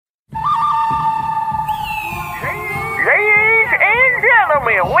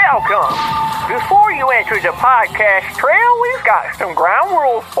Welcome. Before you enter the podcast trail, we've got some ground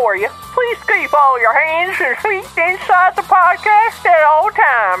rules for you. Please keep all your hands and feet inside the podcast at all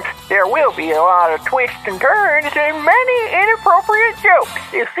times. There will be a lot of twists and turns and many inappropriate jokes.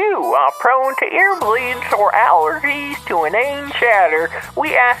 If you are prone to ear bleeds or allergies to inane chatter,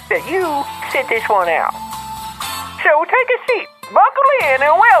 we ask that you sit this one out. So take a seat, buckle in,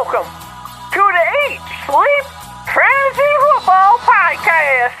 and welcome to the Eat, Sleep, Fantasy Football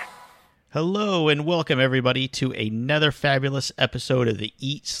Podcast. Hello and welcome everybody to another fabulous episode of the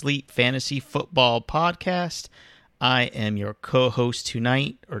Eat, Sleep, Fantasy Football Podcast. I am your co-host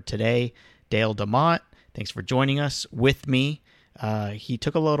today, Dale DeMott. Thanks for joining us. With me, he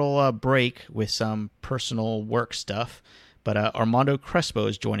took a little break with some personal work stuff, but Armando Crespo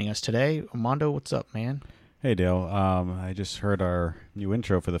is joining us today. Armando, what's up, man? Hey, Dale. I just heard our new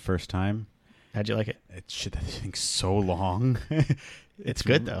intro for the first time. How'd you like it? That thing's so long. It's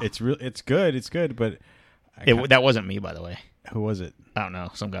good though. It's good, but that wasn't me, by the way. Who was it? I don't know.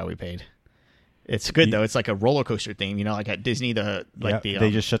 Some guy we paid. It's good though. It's like a roller coaster theme, like at Disney.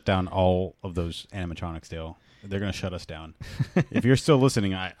 They just shut down all of those animatronics. Dale, they're gonna shut us down. If you're still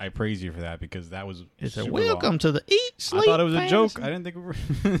listening, I praise you for that because that was. It's a welcome to the Eat, Sleep. I thought it was fantasy. a joke. I didn't think we were.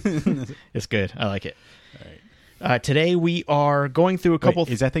 It's good. I like it. All right. Today we are going through a couple.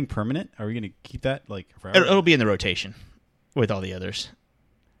 Is that thing permanent? Are we going to keep that forever? It'll be in the rotation with all the others.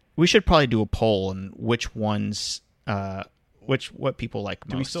 We should probably do a poll on which ones, what people like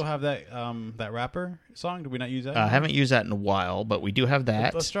most. Do we still have that that rapper song? Did we not use that? I haven't used that in a while, but we do have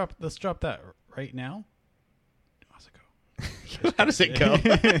that. Let's drop that right now. How does it go?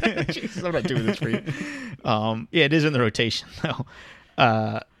 Jesus, I'm not doing this for you. Yeah, it is in the rotation though.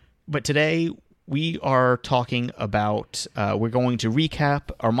 But today we are talking about, we're going to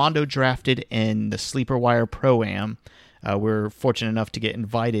recap Armando drafted in the Sleeper Wire Pro-Am. We're fortunate enough to get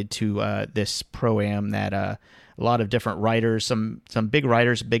invited to this Pro-Am that a lot of different writers, some big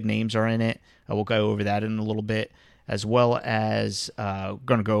writers, big names are in it. We'll go over that in a little bit, as well as going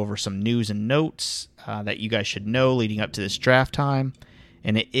to go over some news and notes that you guys should know leading up to this draft time.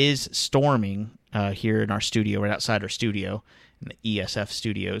 And it is storming here in our studio, right outside our studio, in the ESF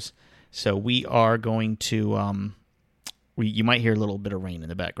studios. So we are going to, you might hear a little bit of rain in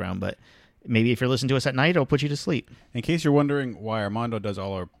the background, but maybe if you're listening to us at night, it'll put you to sleep. In case you're wondering why Armando does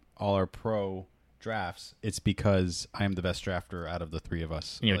all our pro drafts, it's because I am the best drafter out of the three of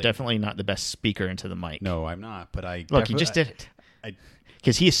us. You're definitely not the best speaker into the mic. No, I'm not, but Look, you just did it.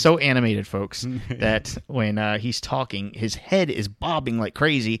 Because he is so animated, folks, that when he's talking, his head is bobbing like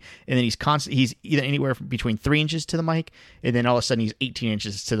crazy, and then he's either anywhere between 3 inches to the mic, and then all of a sudden he's 18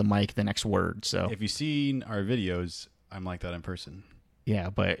 inches to the mic the next word. So if you've seen our videos, I'm like that in person.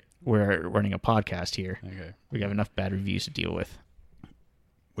 Yeah, but we're running a podcast here. Okay. We have enough bad reviews to deal with.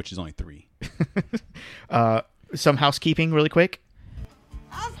 Which is only 3. Some housekeeping really quick.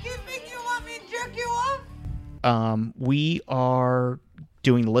 Housekeeping, you want me to jerk you off? We are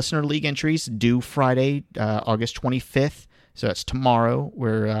doing the Listener League entries due Friday, August 25th. So that's tomorrow.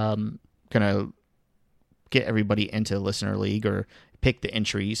 We're going to get everybody into the Listener League or pick the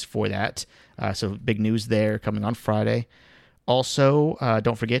entries for that. So big news there coming on Friday. Also,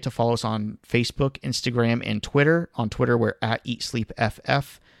 don't forget to follow us on Facebook, Instagram, and Twitter. On Twitter, we're at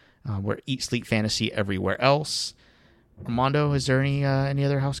EatSleepFF. We're Eat Sleep Fantasy everywhere else. Armando, is there any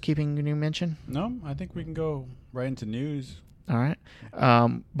other housekeeping you mention? No, I think we can go right into news. All right.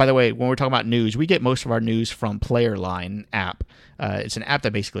 By the way, when we're talking about news, we get most of our news from PlayerLine app. It's an app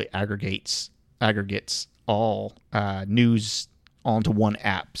that basically aggregates all news onto one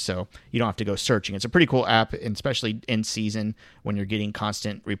app, so you don't have to go searching. It's a pretty cool app, and especially in season when you're getting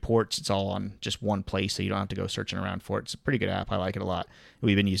constant reports, it's all on just one place, so you don't have to go searching around for it. It's a pretty good app. I like it a lot.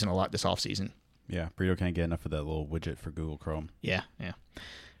 We've been using it a lot this off season. Yeah, Burrito can't get enough of that little widget for Google Chrome. Yeah.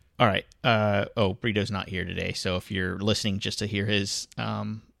 All right. Burrito's not here today, so if you're listening just to hear his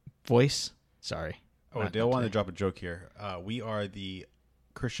voice, sorry. Oh, Dale wanted to drop a joke here. We are the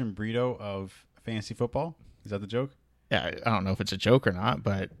Christian Burrito of fantasy football. Is that the joke? Yeah, I don't know if it's a joke or not,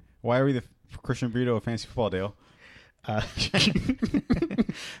 but why are we the Christian Burrito of fantasy football, Dale?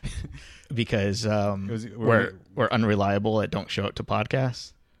 Because we're unreliable and don't show up to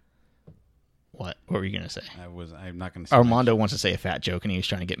podcasts. What were you going to say? I'm not going to say Armando wants to say a fat joke, and he was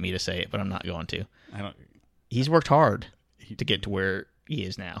trying to get me to say it, but I'm not going to. He's worked hard to get to where he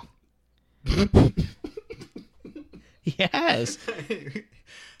is now. He has.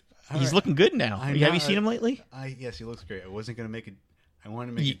 He's looking good now. Have you seen him lately? Yes, he looks great. I wasn't going to make it. I wanted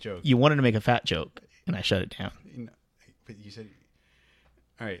to make a joke. You wanted to make a fat joke, and I shut it down. But you said...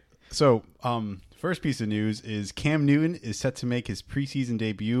 All right. So, First piece of news is Cam Newton is set to make his preseason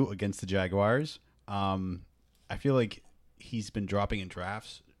debut against the Jaguars. I feel like he's been dropping in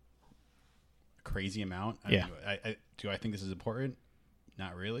drafts a crazy amount. Yeah. Do I think this is important?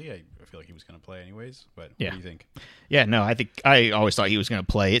 Not really. I feel like he was going to play anyways. But Yeah. what do you think? Yeah, no, I always thought he was going to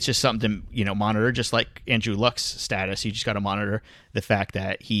play. It's just something to monitor, just like Andrew Luck's status. You just got to monitor the fact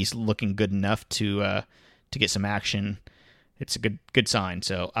that he's looking good enough to get some action. It's a good sign.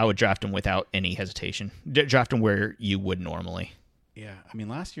 So I would draft him without any hesitation. Draft him where you would normally. Yeah. I mean,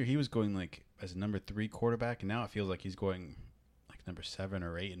 last year he was going like as a number 3 quarterback, and now it feels like he's going like number 7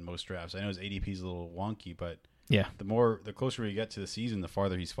 or 8 in most drafts. I know his ADP is a little wonky, but Yeah. the closer we get to the season, the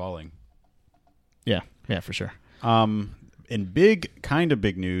farther he's falling. Yeah, for sure. And big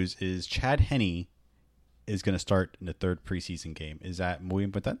news is Chad Henne is going to start in the 3rd preseason game. Is that muy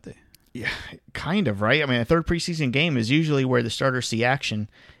importante? Yeah, kind of, right? I mean, a 3rd preseason game is usually where the starters see action,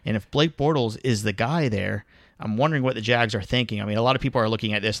 and if Blake Bortles is the guy there, I'm wondering what the Jags are thinking. I mean, a lot of people are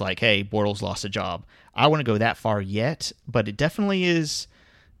looking at this like, hey, Bortles lost a job. I wouldn't go that far yet, but it definitely is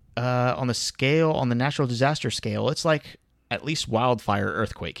on the natural disaster scale. It's like at least wildfire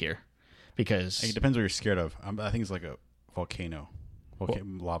earthquake here, because It depends what you're scared of. I think it's like a volcano.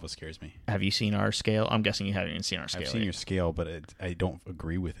 Lava scares me. have you seen our scale? I'm guessing you haven't even seen our scale. I've seen your scale, but I don't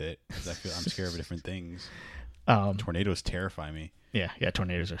agree with it because I'm scared of different things. Tornadoes terrify me. Yeah,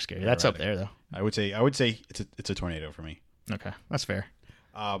 tornadoes are scary. That's up there, though. I would say it's a tornado for me. Okay, that's fair.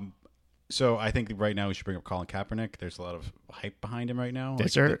 So I think right now we should bring up Colin Kaepernick. There's a lot of hype behind him right now.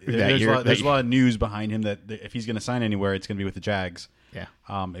 There's a lot of news behind him that if he's going to sign anywhere, it's going to be with the Jags. Yeah.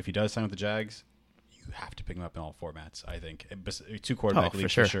 If he does sign with the Jags, you have to pick him up in all formats, I think. 2 quarterback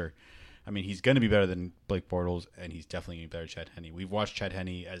leagues for sure. I mean, he's going to be better than Blake Bortles, and he's definitely going to be better than Chad Henne. We've watched Chad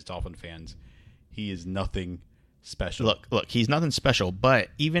Henne as Dolphin fans. He is nothing special. Look, he's nothing special, but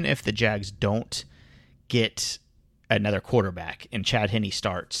even if the Jags don't get another quarterback and Chad Henne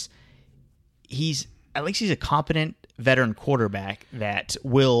starts, he's a competent veteran quarterback that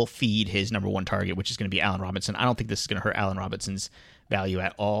will feed his number 1 target, which is going to be Allen Robinson. I don't think this is going to hurt Allen Robinson's value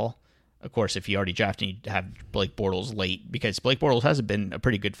at all. Of course, if you already drafted, you have Blake Bortles late, because Blake Bortles hasn't been a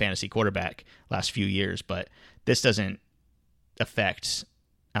pretty good fantasy quarterback last few years, but this doesn't affect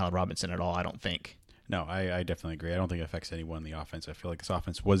Allen Robinson at all, I don't think. No, I definitely agree. I don't think it affects anyone in the offense. I feel like this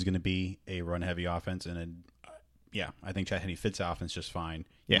offense was going to be a run-heavy offense, and I think Chad Henne fits the offense just fine.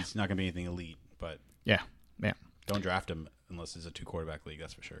 Yeah. He's not going to be anything elite, but yeah. Don't draft him unless it's a 2-quarterback league,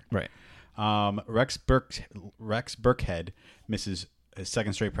 that's for sure. Right. Rex Burkhead misses his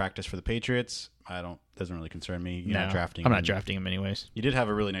 2nd straight practice for the Patriots. Doesn't really concern me. You're not drafting him. I'm not drafting him anyways. You did have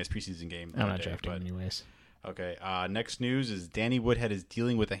a really nice preseason game. I'm not drafting him anyways. Okay. Next news is Danny Woodhead is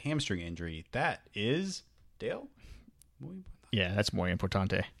dealing with a hamstring injury. That is Dale? Yeah, that's muy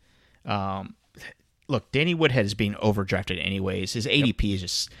importante. Look, Danny Woodhead is being overdrafted anyways. His ADP is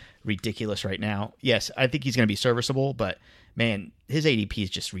just ridiculous right now. Yes, I think he's going to be serviceable, but man, his ADP is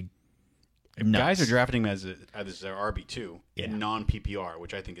just nuts. Guys are drafting him as their RB2 in non-PPR,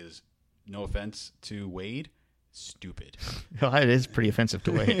 which I think is, no offense to Wade, stupid. Well, it is pretty offensive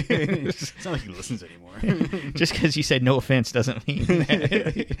to Wade. It's not like he listens anymore. Just because you said no offense doesn't mean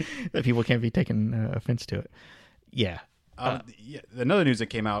that people can't be taking offense to it. Yeah. Another news that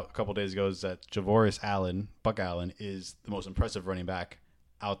came out a couple days ago is that Buck Allen, is the most impressive running back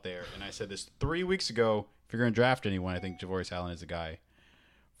out there. And I said this 3 weeks ago. If you're going to draft anyone, I think Javorius Allen is the guy.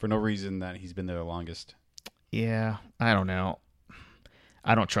 For no reason that he's been there the longest. Yeah, I don't know.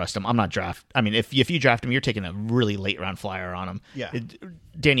 I don't trust him. I'm not I mean, if you draft him, you're taking a really late round flyer on him. Yeah.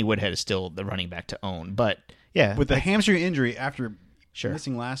 Danny Woodhead is still the running back to own. But yeah. With the hamstring injury after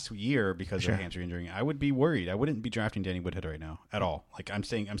missing last year because of a hamstring injury, I would be worried. I wouldn't be drafting Danny Woodhead right now at all. Like I'm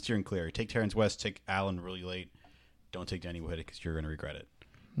steering clear. Take Terrence West, take Allen really late. Don't take Danny Woodhead because you're going to regret it.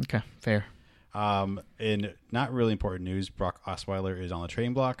 Okay, fair. In not really important news, Brock Osweiler is on the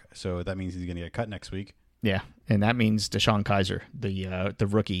trading block, so that means he's going to get cut next week. Yeah, and that means Deshaun Kaiser, the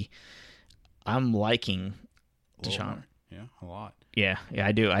rookie. I'm liking Deshaun. Yeah, a lot. Yeah,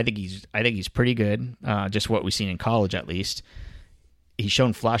 I do. I think he's pretty good. Just what we've seen in college, at least. He's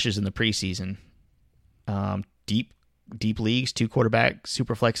shown flashes in the preseason. Deep leagues, 2-quarterback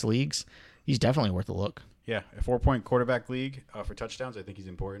super flex leagues. He's definitely worth a look. Yeah, a 4-point quarterback league for touchdowns. I think he's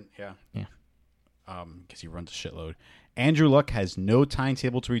important. Yeah. Because he runs a shitload. Andrew Luck has no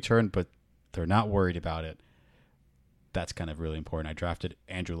timetable to return, but they're not worried about it. That's kind of really important. I drafted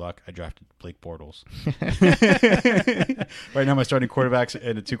Andrew Luck. I drafted Blake Bortles. Right now, my starting quarterbacks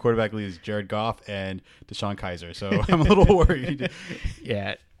in a 2-quarterback league is Jared Goff and Deshaun Kaiser. So I'm a little worried.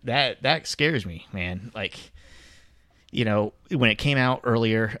 Yeah, that scares me, man. Like, when it came out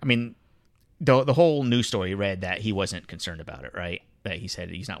earlier, I mean, the whole news story read that he wasn't concerned about it, right? That he said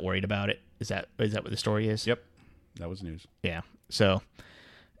he's not worried about it. Is that what the story is? Yep, that was news. Yeah. So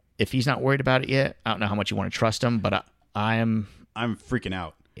if he's not worried about it yet, I don't know how much you want to trust him, but I'm freaking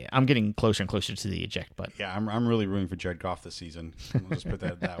out. Yeah, I'm getting closer and closer to the eject button. Yeah, I'm really rooting for Jared Goff this season. We'll just put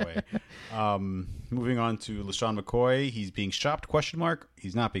that way. Moving on to LaShawn McCoy. He's being shopped, ?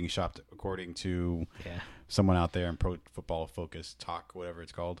 He's not being shopped, according to someone out there in Pro Football Focus Talk, whatever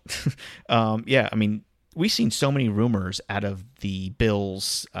it's called. Yeah, I mean, we've seen so many rumors out of the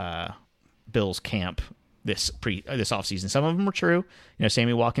Bills camp this offseason. Some of them were true.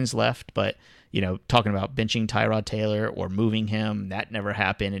 Sammy Watkins left, but talking about benching Tyrod Taylor or moving him, that never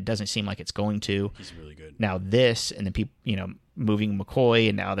happened. It doesn't seem like it's going to. He's really good. Now this, and then people, moving McCoy,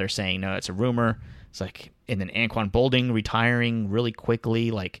 and now they're saying, no, it's a rumor. It's like, and then Anquan Bolding retiring really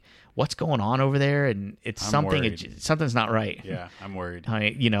quickly. Like, what's going on over there? And it's something's not right. Yeah, I'm worried.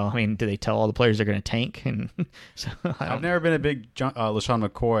 Do they tell all the players they're going to tank? And so I've never been a big LaShawn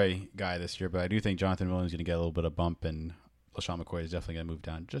McCoy guy this year, but I do think Jonathan Williams is going to get a little bit of bump, and LaShawn McCoy is definitely going to move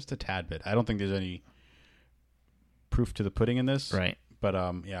down just a tad bit. I don't think there's any proof to the pudding in this. Right. But,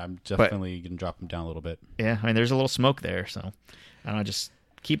 I'm definitely going to drop him down a little bit. Yeah, there's a little smoke there, so I don't know, just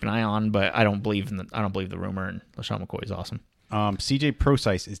keep an eye on, but I don't believe the rumor, and LaShawn McCoy is awesome. CJ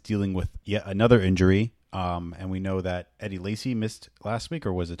Prosise is dealing with yet another injury, and we know that Eddie Lacy missed last week,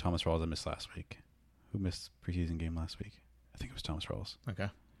 or was it Thomas Rawls that missed last week? Who missed preseason game last week? I think it was Thomas Rawls. Okay.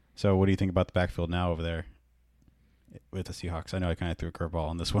 So what do you think about the backfield now over there with the Seahawks? I know I kind of threw a curveball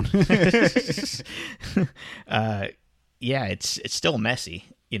on this one. Yeah, it's still messy.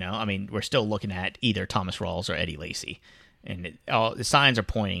 We're still looking at either Thomas Rawls or Eddie Lacy, and the signs are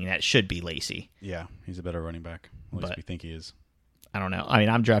pointing that it should be Lacy. Yeah, he's a better running back. At least we think he is. I don't know.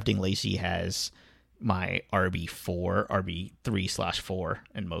 I'm drafting Lacy as my RB4, RB3/4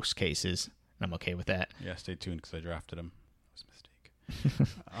 in most cases, and I'm okay with that. Yeah, stay tuned because I drafted him. It was a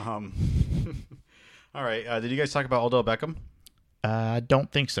mistake. All right. Did you guys talk about Odell Beckham?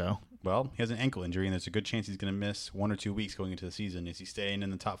 Don't think so. Well, he has an ankle injury, and there's a good chance he's going to miss 1 or 2 weeks going into the season. Is he staying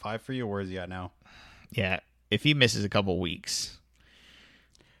in the top 5 for you, or where is he at now? Yeah, if he misses a couple weeks,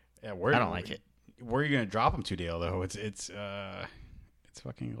 I don't like it. Where are you going to drop him to, Dale? Though it's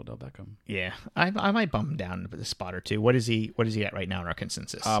fucking Odell Beckham. Yeah, I might bump him down a spot or two. What is he at right now in our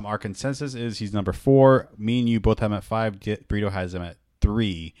consensus? Our consensus is he's number 4. Me and you both have him at 5. Burrito has him at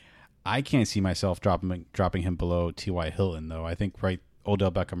 3. I can't see myself dropping him below T.Y. Hilton, though. I think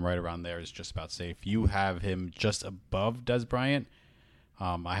Odell Beckham right around there is just about safe. You have him just above Dez Bryant.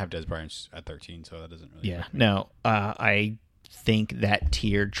 I have Dez Bryant at 13, so that doesn't really affect me. No. I think that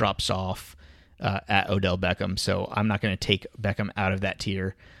tier drops off at Odell Beckham, so I'm not going to take Beckham out of that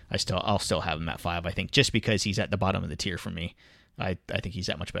tier. I'll still have him at 5, I think, just because he's at the bottom of the tier for me. I think he's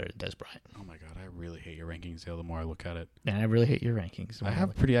that much better than Dez Bryant. Oh my God, I really hate your rankings, Dale, the more I look at it. And I really hate your rankings. I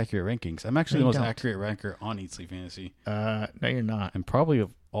have pretty accurate rankings. I'm actually the most accurate ranker on Eat Sleep Fantasy. No, you're not. And probably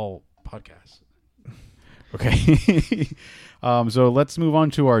of all podcasts. Okay. So let's move on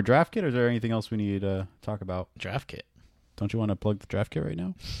to our draft kit. Or is there anything else we need to talk about? Draft kit. Don't you want to plug the draft kit right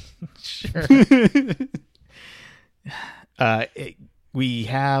now? Sure. We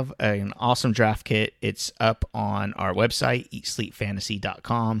have an awesome draft kit. It's up on our website,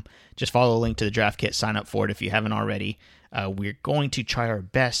 eatsleepfantasy.com. Just follow the link to the draft kit. Sign up for it if you haven't already. We're going to try our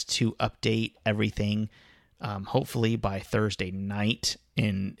best to update everything, hopefully by Thursday night.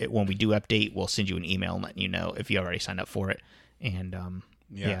 And when we do update, we'll send you an email and let you know if you already signed up for it. And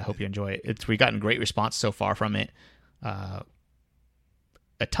I hope you enjoy it. We've gotten great response so far from it. A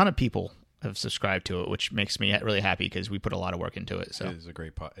ton of people have subscribed to it, which makes me really happy because we put a lot of work into it. So it is a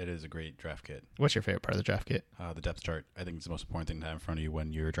great draft kit. What's your favorite part of the draft kit? The depth chart. I think it's the most important thing to have in front of you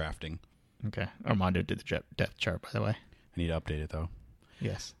when you're drafting. Okay. Armando did the depth chart, by the way. I need to update it, though.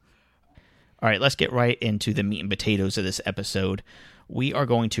 Yes. All right, let's get right into the meat and potatoes of this episode. We are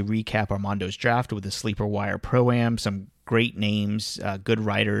going to recap Armando's draft with the Sleeper Wire Pro-Am, some great names, good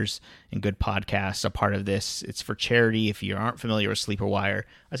writers, and good podcasts a part of this. It's for charity. If you aren't familiar with Sleeper Wire,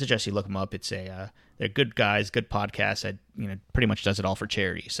 I suggest you look them up. It's they're good guys, good podcasts that pretty much does it all for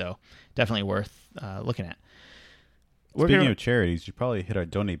charity. So definitely worth looking at. Speaking of charities, you probably hit our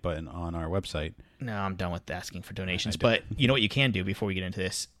donate button on our website. No, I'm done with asking for donations. But you know what you can do before we get into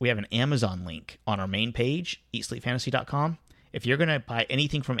this? We have an Amazon link on our main page, eatsleepfantasy.com. If you're going to buy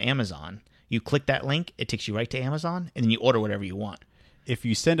anything from Amazon, you click that link, it takes you right to Amazon, and then you order whatever you want. If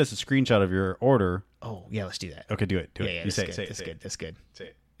you send us a screenshot of your order... Oh, yeah, let's do that. Okay, do it. Yeah, you say it. That's good. That's good. Say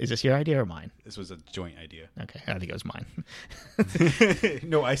it. Is this your idea or mine? This was a joint idea. Okay, I think it was mine.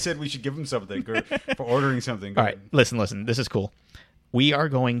 No, I said we should give him something for ordering something. All right, listen. This is cool. We are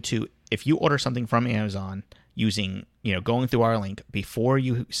going to if you order something from Amazon using, going through our link before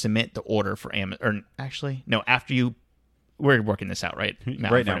you submit the order for Amazon, or actually, no, after you, we're working this out, right?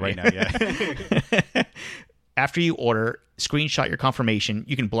 Right now, yeah. After you order, screenshot your confirmation.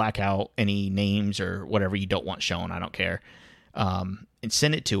 You can black out any names or whatever you don't want shown. I don't care. And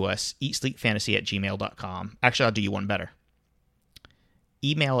send it to us, eatsleepfantasy@gmail.com. Actually, I'll do you one better.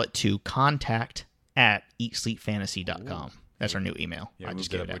 Email it to contact@eatsleepfantasy.com. That's our new email. Yeah,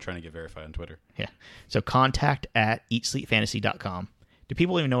 we're trying to get verified on Twitter. Yeah. So contact@eatsleepfantasy.com. Do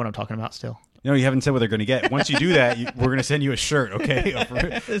people even know what I'm talking about still? No, you haven't said what they're going to get. Once you do that, we're going to send you a shirt, okay?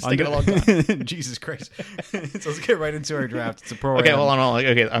 It's taking a long time. Jesus Christ. So let's get right into our draft. It's a program. Okay, hold on.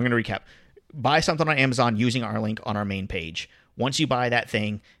 Okay, I'm going to recap. Buy something on Amazon using our link on our main page. Once you buy that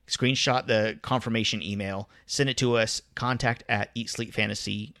thing, screenshot the confirmation email, send it to us,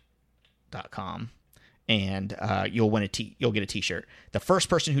 contact@eatsleepfantasy.com, and you'll get a t-shirt. The first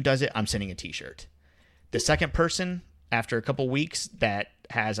person who does it, I'm sending a t-shirt. The second person, after a couple weeks, that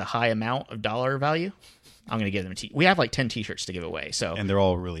has a high amount of dollar value, I'm going to give them a t-shirt. We have like 10 t-shirts to give away. And they're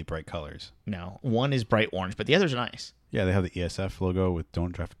all really bright colors. No, one is bright orange, but the others are nice. Yeah, they have the ESF logo with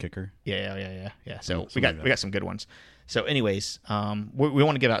 "Don't Draft a Kicker." Yeah. So we got some good ones. So, anyways, we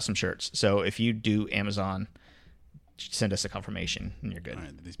want to give out some shirts. So if you do Amazon, send us a confirmation, and you're good. All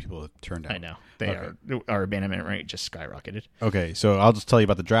right, these people have turned out. I know our abandonment rate just skyrocketed. Okay, so I'll just tell you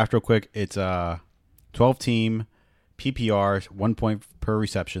about the draft real quick. It's a 12-team PPR, 1 point per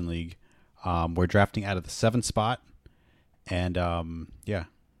reception league. We're drafting out of the 7th spot, and yeah.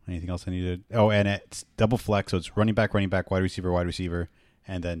 Anything else I needed? Oh, and it's double flex, so it's running back, wide receiver,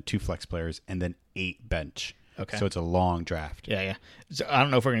 and then 2 flex players, and then 8 bench. Okay. So it's a long draft. Yeah. So I don't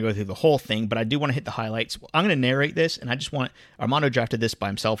know if we're going to go through the whole thing, but I do want to hit the highlights. I'm going to narrate this, and I just want Armando drafted this by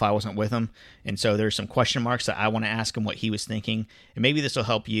himself. I wasn't with him, and so there's some question marks that I want to ask him what he was thinking, and maybe this will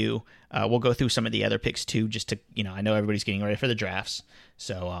help you. We'll go through some of the other picks too, just to I know everybody's getting ready for the drafts,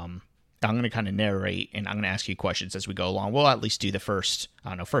 so I'm going to kind of narrate, and I'm going to ask you questions as we go along. We'll at least do the first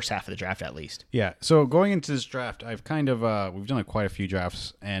half of the draft at least. Yeah. So going into this draft, I've kind of we've done quite a few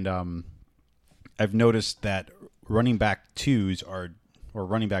drafts, and I've noticed that running back twos or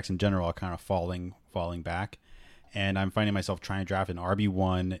running backs in general are kind of falling back, and I'm finding myself trying to draft an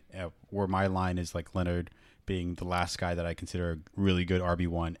RB1 where my line is like Leonard being the last guy that I consider a really good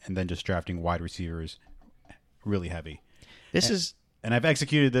RB1, and then just drafting wide receivers really heavy. And I've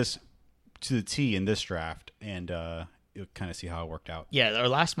executed this to the T in this draft, and you'll kind of see how it worked out. Yeah, our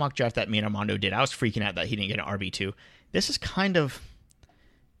last mock draft that me and Armando did, I was freaking out that he didn't get an RB2. This is kind of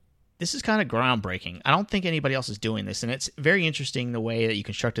groundbreaking. I don't think anybody else is doing this, and it's very interesting the way that you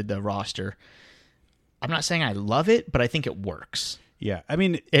constructed the roster. I'm not saying I love it, but I think it works. Yeah, I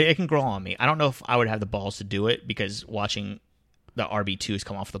mean, it can grow on me. I don't know if I would have the balls to do it, because watching the RB2s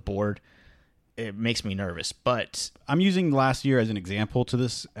come off the board, it makes me nervous. But I'm using last year as an example to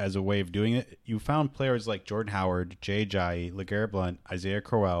this as a way of doing it. You found players like Jordan Howard, Jay Ajayi, LeGarrette Blount, Isaiah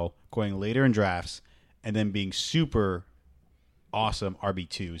Crowell going later in drafts, and then being super awesome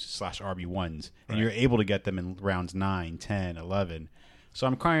RB2s/RB1s, and you're able to get them in rounds 9, 10, 11. So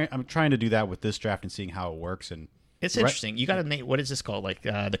I'm trying to do that with this draft and seeing how it works. And it's interesting. You got to name, what is this called? Like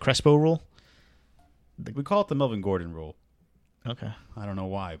the Crespo rule? We call it the Melvin Gordon rule. Okay. I don't know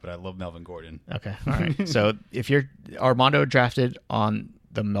why, but I love Melvin Gordon. Okay. All right. So if you're Armando drafted on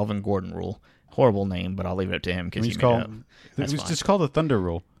the Melvin Gordon rule, horrible name, but I'll leave it up to him because he made it up. It was just called the Thunder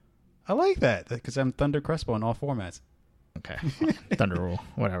rule. I like that because I'm Thunder Crespo in all formats. Okay. Thunder rule,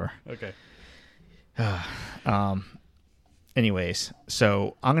 whatever. Okay. Anyways,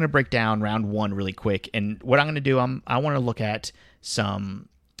 so I'm going to break down round 1 really quick. And what I'm going to do, I want to look at some,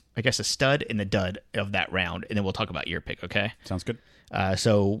 I guess, a stud and the dud of that round, and then we'll talk about your pick, okay? Sounds good.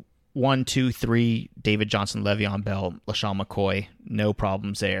 So 1, 2, 3, David Johnson, Le'Veon Bell, LaShawn McCoy, no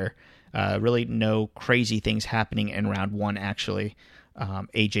problems there. Really no crazy things happening in round 1, actually.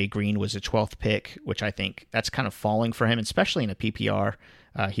 AJ Green was a 12th pick, which I think that's kind of falling for him, especially in a PPR.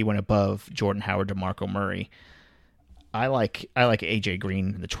 He went above Jordan Howard, DeMarco Murray. I like AJ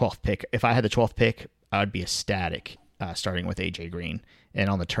Green, the 12th pick. If I had the 12th pick, I would be ecstatic starting with AJ Green. And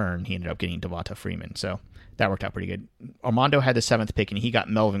on the turn, he ended up getting Devonta Freeman. So that worked out pretty good. Armando had the 7th pick, and he got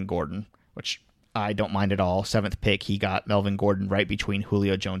Melvin Gordon, which I don't mind at all. 7th pick, he got Melvin Gordon right between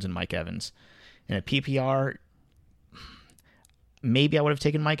Julio Jones and Mike Evans. In a PPR, maybe I would have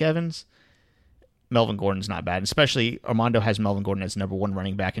taken Mike Evans. Melvin Gordon's not bad, especially Armando has Melvin Gordon as number 1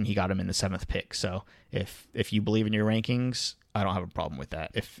 running back, and he got him in the 7th pick. So if you believe in your rankings, I don't have a problem with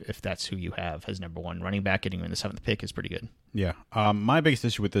that. If that's who you have as number 1 running back, getting him in the 7th pick is pretty good. Yeah. My biggest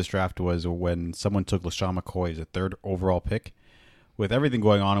issue with this draft was when someone took LaShawn McCoy as a 3rd overall pick, with everything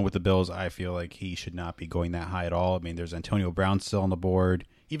going on with the Bills, I feel like he should not be going that high at all. I mean, there's Antonio Brown still on the board.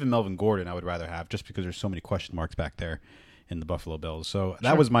 Even Melvin Gordon I would rather have, just because there's so many question marks back there in the Buffalo Bills. So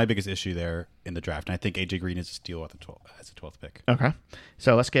that was my biggest issue there in the draft. And I think A.J. Green is a steal at as a 12th pick. Okay.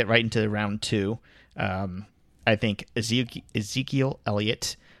 So let's get right into round 2. I think Ezekiel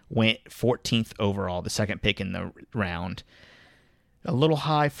Elliott went 14th overall, the second pick in the round. A little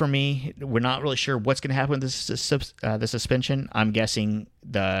high for me. We're not really sure what's going to happen with the suspension. I'm guessing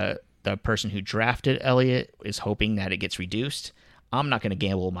the person who drafted Elliott is hoping that it gets reduced. I'm not going to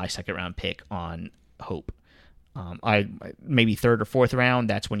gamble my second-round pick on hope. I maybe third or fourth round,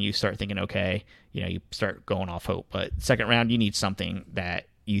 that's when you start thinking, okay, you start going off hope. But second round, you need something that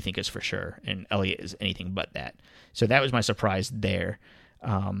you think is for sure, and Elliott is anything but that. So that was my surprise there.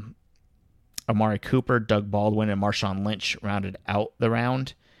 Amari Cooper, Doug Baldwin, and Marshawn Lynch rounded out the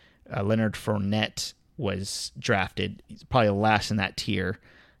round. Leonard Fournette was drafted, probably last in that tier.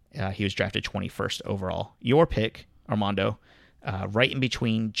 He was drafted 21st overall. Your pick, Armando, right in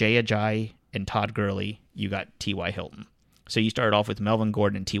between Jay Ajayi and Todd Gurley, you got T.Y. Hilton. So you started off with Melvin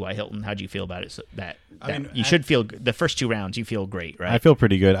Gordon and T.Y. Hilton. How do you feel about it? So should feel the first 2 rounds. You feel great, right? I feel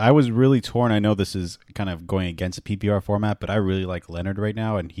pretty good. I was really torn. I know this is kind of going against the PPR format, but I really like Leonard right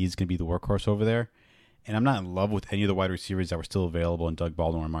now, and he's going to be the workhorse over there. And I'm not in love with any of the wide receivers that were still available in Doug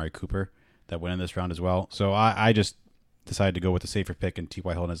Baldwin or Amari Cooper that went in this round as well. So I just decided to go with the safer pick in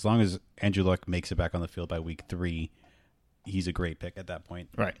T.Y. Hilton. As long as Andrew Luck makes it back on the field by week 3, he's a great pick at that point.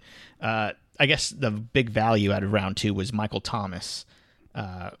 Right. I guess the big value out of round 2 was Michael Thomas,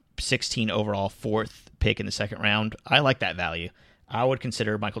 16 overall, 4th pick in the second round. I like that value. I would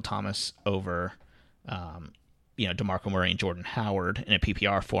consider Michael Thomas over, DeMarco Murray and Jordan Howard in a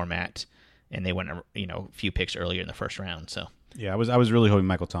PPR format, and they went, a few picks earlier in the first round. So yeah, I was really hoping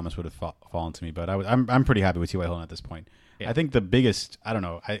Michael Thomas would have fallen to me, but I'm pretty happy with T.Y. Hilton at this point. Yeah. I think the biggest, I don't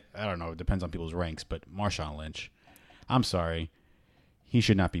know, it depends on people's ranks, but Marshawn Lynch, I'm sorry. He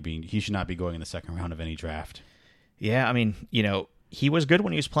should not be going in the second round of any draft. Yeah, I mean, he was good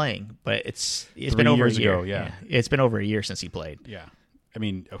when he was playing, but it's been over a year. Yeah, it's been over a year since he played. Yeah, I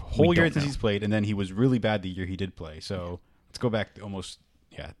mean, a whole year since he's played, and then he was really bad the year he did play. So let's go back to almost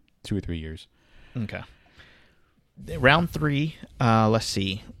 2 or 3 years. Okay. Round 3, let's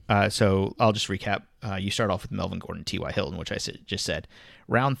see. So I'll just recap. You start off with Melvin Gordon, T.Y. Hilton, which I just said.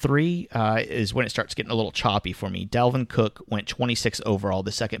 Round 3 is when it starts getting a little choppy for me. Dalvin Cook went 26 overall,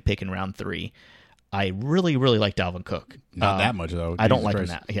 the second pick in round 3. I really, really like Dalvin Cook. Not that much, though. I don't like him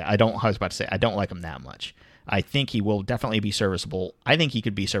that. Yeah, I was about to say, I don't like him that much. I think he will definitely be serviceable. I think he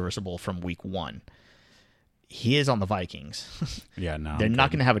could be serviceable from week 1. He is on the Vikings. Yeah, no. They're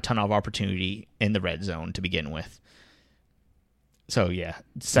not going to have a ton of opportunity in the red zone to begin with. So, yeah,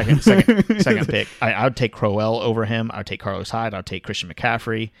 second pick. I would take Crowell over him. I would take Carlos Hyde. I would take Christian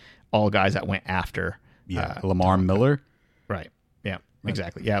McCaffrey, all guys that went after. Lamar Miller. Right. Yeah,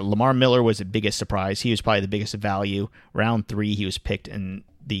 exactly. Yeah, Lamar Miller was the biggest surprise. He was probably the biggest value. Round 3, he was picked in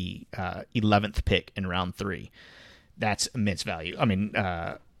the 11th pick in round 3. That's immense value. I mean,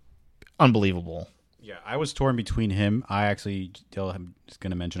 unbelievable. Yeah, I was torn between him. I'm just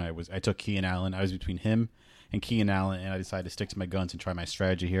going to mention I took Keenan Allen. I was between him and Keenan Allen, and I decided to stick to my guns and try my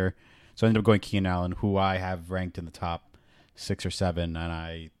strategy here. So I ended up going Keenan Allen, who I have ranked in the top 6 or 7, and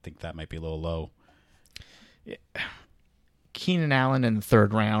I think that might be a little low. Yeah. Keenan Allen in the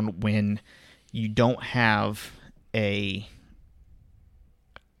third round when you don't have a...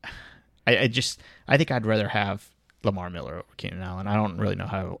 I think I'd rather have Lamar Miller over Keenan Allen. I don't really know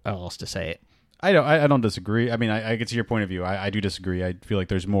how else to say it. I don't disagree. I mean, I get to your point of view. I do disagree. I feel like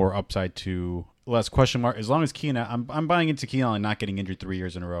there's more upside to less question mark. As long as Keenan, I'm buying into Keenan Allen not getting injured 3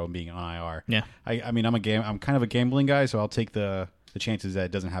 years in a row and being on IR. Yeah. I mean, I'm kind of a gambling guy, so I'll take the chances that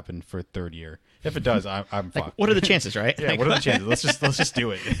it doesn't happen for a third year. If it does, I'm fucked. What are the chances, right? Yeah. What are the chances? Let's just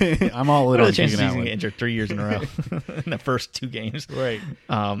do it. I'm all in. What are the chances he's going to get injured 3 years in a row in the first 2 games? Right.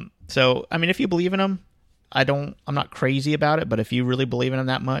 So I mean, if you believe in him, I'm not crazy about it, but if you really believe in him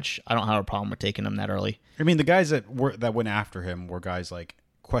that much, I don't have a problem with taking him that early. I mean, the guys that went after him were guys like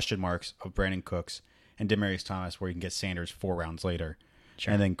question marks of Brandon Cooks and Demaryius Thomas, where you can get Sanders 4 rounds later.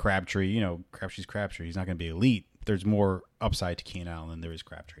 Sure. And then Crabtree, Crabtree's Crabtree. He's not going to be elite. There's more upside to Keenan Allen than there is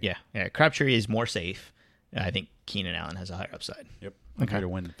Crabtree. Yeah. Crabtree is more safe. I think Keenan Allen has a higher upside. Yep. I'm here to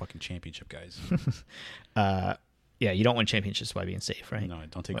win the fucking championship, guys. Yeah, you don't win championships by being safe, right? No,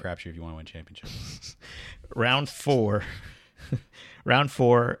 don't take Crabtree if you want to win championships. Round 4,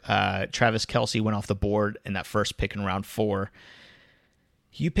 Travis Kelce went off the board in that first pick in round 4.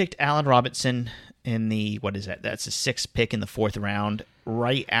 You picked Allen Robinson in the, what is that? That's the 6th pick in the 4th round,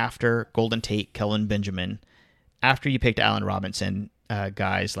 right after Golden Tate, Kellen Benjamin. after you picked Allen Robinson,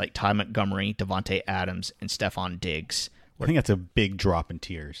 guys like Ty Montgomery, Devontae Adams, and Stephon Diggs. I think that's a big drop in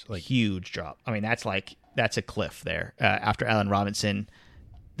tiers. Like huge drop. I mean, that's a cliff there. After Allen Robinson,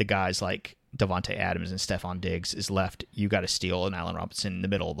 the guys like Devontae Adams and Stephon Diggs is left. You got to steal an Allen Robinson in the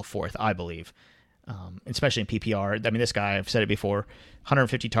middle of the fourth, I believe. Especially in PPR. I mean, this guy, I've said it before,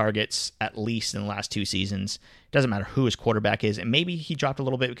 150 targets at least in the last 2 seasons. Doesn't matter who his quarterback is. And maybe he dropped a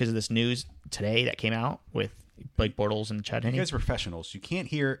little bit because of this news today that came out with Blake Bortles and Chad Henne. You guys are professionals. You can't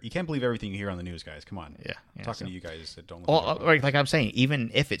believe everything you hear on the news, guys. Come on. Yeah. I'm talking to you guys that don't listen. Well, like I'm saying,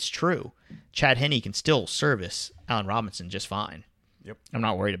 even if it's true, Chad Henne can still service Allen Robinson just fine. Yep. I'm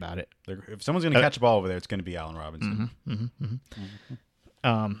not worried about it. If someone's going to catch a ball over there, it's going to be Allen Robinson.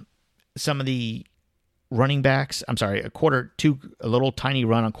 Some of the running backs, a little tiny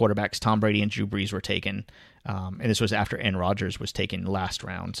run on quarterbacks, Tom Brady and Drew Brees were taken. And this was after Aaron Rodgers was taken last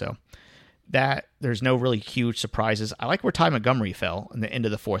round. So that there's no really huge surprises. I like where Ty Montgomery fell in the end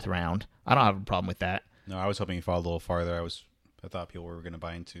of the 4th round. I don't have a problem with that. No, I was hoping he fell a little farther. I thought people were going to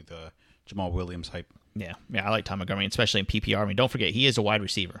buy into the Jamal Williams hype. Yeah, I like Ty Montgomery, especially in PPR. I mean, don't forget, he is a wide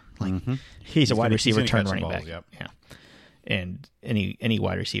receiver. He's a wide receiver turned running back. Yep. Yeah. And any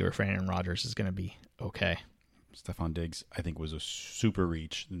wide receiver for Aaron Rodgers is going to be okay. Stephon Diggs, I think, was a super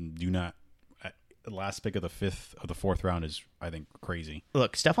reach. The last pick of the 4th round is, I think, crazy.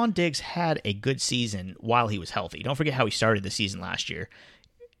 Look, Stephon Diggs had a good season while he was healthy. Don't forget how he started the season last year.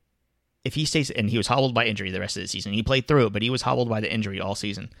 If he stays, and he was hobbled by injury the rest of the season. He played through it, but he was hobbled by the injury all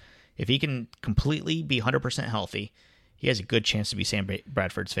season. If he can completely be 100% healthy, he has a good chance to be Sam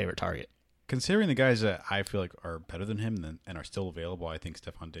Bradford's favorite target. Considering the guys that I feel like are better than him and are still available, I think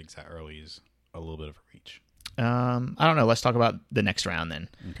Stephon Diggs that early is a little bit of a reach. I don't know. Let's talk about the next round then.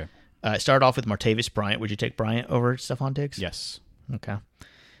 Okay. Start off with Martavis Bryant. Would you take Bryant over Stephon Diggs? Yes. Okay.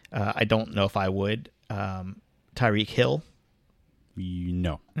 I don't know if I would. Tyreek Hill?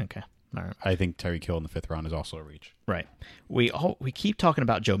 No. Okay. All right. I think Tyreek Hill in the 5th round is also a reach. Right. We keep talking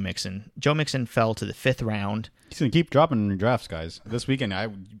about Joe Mixon. Joe Mixon fell to the 5th round. He's going to keep dropping in drafts, guys. This weekend,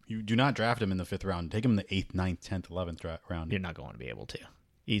 you do not draft him in the 5th round. Take him in the 8th, 9th, 10th, 11th round. You're not going to be able to.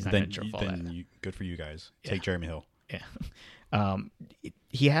 He's not going to fall that. Good for you guys. Take Jeremy Hill. Yeah.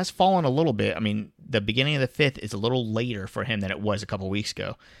 He has fallen a little bit. I mean, the beginning of the 5th is a little later for him than it was a couple weeks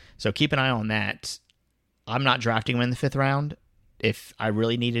ago. So keep an eye on that. I'm not drafting him in the 5th round. If I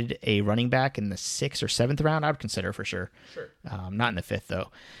really needed a running back in the 6th or 7th round, I would consider for sure. Sure. Not in the 5th, though.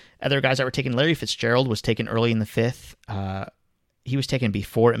 Other guys that were taken, Larry Fitzgerald was taken early in the 5th. He was taken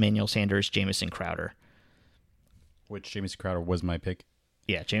before Emmanuel Sanders, Jamison Crowder. Which Jamison Crowder was my pick.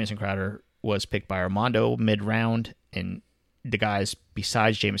 Yeah, Jamison Crowder was picked by Armando mid-round, and the guys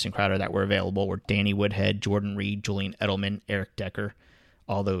besides Jamison Crowder that were available were Danny Woodhead, Jordan Reed, Julian Edelman, Eric Decker.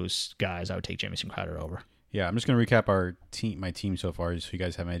 All those guys, I would take Jamison Crowder over. Yeah, I'm just going to recap my team so far, so you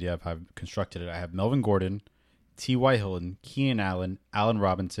guys have an idea of how I've constructed it. I have Melvin Gordon, T.Y. Hilton, Keenan Allen, Allen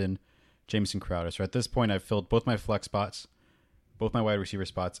Robinson, Jamison Crowder. So at this point, I've filled both my flex spots, both my wide receiver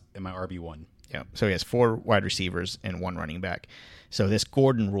spots, and my RB1. Yeah, so he has 4 wide receivers and 1 running back. So this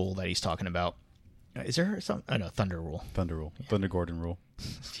Gordon rule that he's talking about, is there some? Oh, no, Thunder rule. Thunder rule. Yeah. Thunder Gordon rule.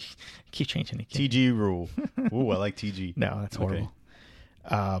 Keep changing it. TG rule. Ooh, I like TG. No, that's horrible.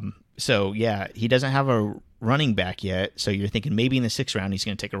 Okay. So, yeah, he doesn't have a running back yet, so you're thinking maybe in the 6th round he's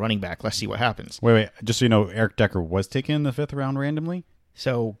going to take a running back. Let's see what happens. Wait. Just so you know, Eric Decker was taken in the 5th round randomly?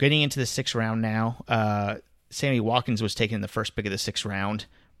 So, getting into the 6th round now, Sammy Watkins was taken in the first pick of the 6th round.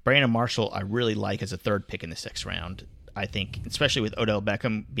 Brandon Marshall I really like as a 3rd pick in the 6th round. I think, especially with Odell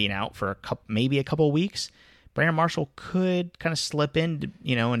Beckham being out for maybe a couple of weeks, Brandon Marshall could kind of slip in,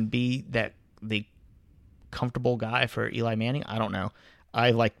 and be the comfortable guy for Eli Manning. I don't know.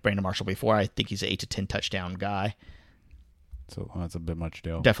 I liked Brandon Marshall before. I think he's an 8 to 10 touchdown guy. So that's a bit much,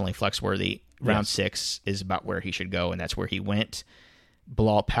 Dale. Definitely flex worthy. Round 6 is about where he should go, and that's where he went.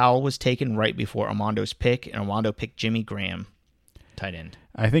 Bilal Powell was taken right before Armando's pick, and Armando picked Jimmy Graham, tight end.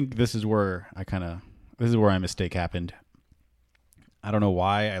 I think this is where my mistake happened. I don't know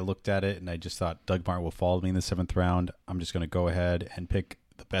why I looked at it and I just thought Doug Martin will fall to me in the 7th round. I'm just going to go ahead and pick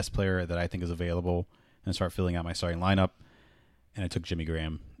the best player that I think is available and start filling out my starting lineup. And I took Jimmy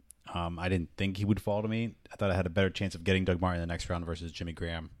Graham. I didn't think he would fall to me. I thought I had a better chance of getting Doug Martin in the next round versus Jimmy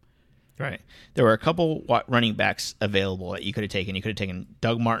Graham. Right. There were a couple running backs available that you could have taken. You could have taken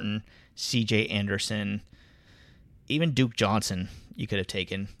Doug Martin, C.J. Anderson, even Duke Johnson you could have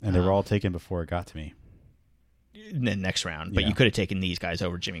taken. And they were all taken before it got to me. In the next round. But you could have taken these guys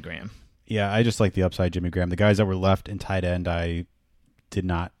over Jimmy Graham. Yeah, I just like the upside Jimmy Graham. The guys that were left in tight end, I did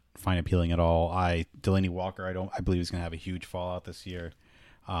not find appealing at all. Delaney Walker, I believe is going to have a huge fallout this year.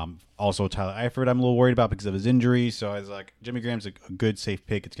 Also, Tyler Eifert, I'm a little worried about because of his injury. So I was like, Jimmy Graham's a good, safe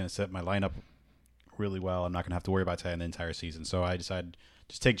pick. It's going to set my lineup really well. I'm not going to have to worry about tight end the entire season. So I decided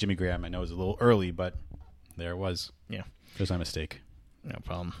just take Jimmy Graham. I know it was a little early, but there it was. Yeah. It was my mistake. No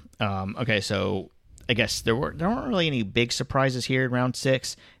problem. Okay, so I guess there weren't really any big surprises here in round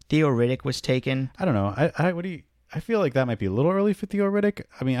 6. Theo Riddick was taken. I don't know. I feel like that might be a little early for Theo Riddick.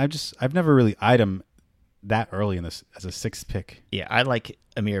 I mean, I've never really eyed him that early in this as a 6th pick. Yeah, I like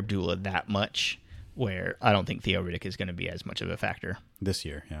Amir Abdullah that much, where I don't think Theo Riddick is going to be as much of a factor This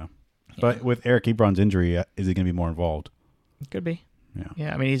year, yeah. But with Eric Ebron's injury, is he going to be more involved? Could be. Yeah.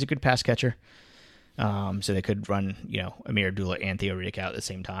 Yeah, I mean, he's a good pass catcher. So they could run, Amir Abdullah and Theo Riddick out at the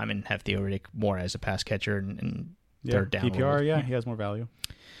same time and have Theo Riddick more as a pass catcher and third down. PPR, yeah, he has more value.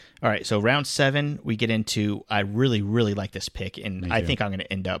 All right, so round 7, we get into, I really, really like this pick, and I think I'm going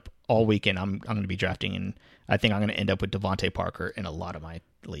to end up all weekend, I'm going to be drafting, and I think I'm going to end up with Devontae Parker in a lot of my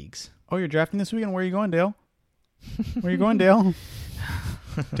leagues. Oh, you're drafting this weekend? Where are you going, Dale? Where are you going, Dale?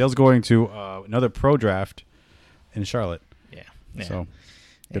 Dale's going to another pro draft in Charlotte. Yeah. So,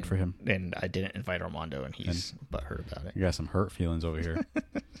 good for him. And I didn't invite Armando, and he's butthurt about it. You got some hurt feelings over here.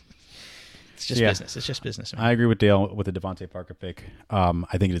 It's just business. It's just business. Man. I agree with Dale with the Devontae Parker pick.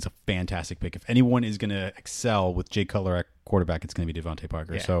 I think it is a fantastic pick. If anyone is going to excel with Jay Cutler at quarterback, it's going to be Devontae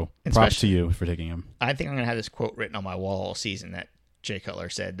Parker. Yeah. So And props to you for taking him. I think I'm going to have this quote written on my wall all season that Jay Cutler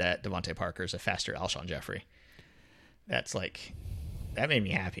said that Devontae Parker is a faster Alshon Jeffrey. That made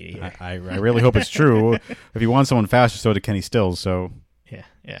me happy to hear. I really hope it's true. If you want someone faster, so did Kenny Stills. So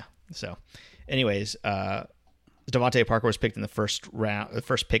Yeah. So, anyways, Devontae Parker was picked in the first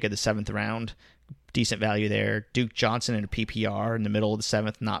pick of the 7th round. Decent value there. Duke Johnson in a PPR in the middle of the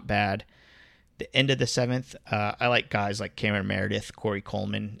 7th, not bad. The end of the 7th, I like guys like Cameron Meredith, Corey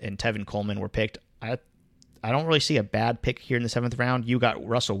Coleman, and Tevin Coleman were picked. I don't really see a bad pick here in the 7th round. You got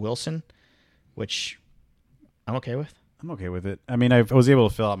Russell Wilson, which I'm okay with. I'm okay with it. I mean, I was able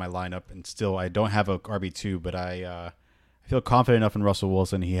to fill out my lineup, and still I don't have a RB2, but I feel confident enough in Russell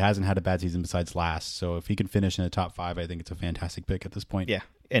Wilson. He hasn't had a bad season besides last, so if he can finish in the top 5, I think it's a fantastic pick at this point. Yeah.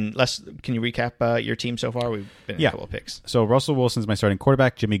 And can you recap your team so far? We've been in a couple of picks. So Russell Wilson's my starting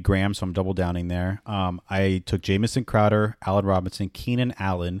quarterback, Jimmy Graham, so I'm double downing there. I took Jamison Crowder, Allen Robinson, Keenan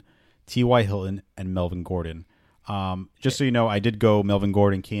Allen, T.Y. Hilton, and Melvin Gordon. Just so you know, I did go Melvin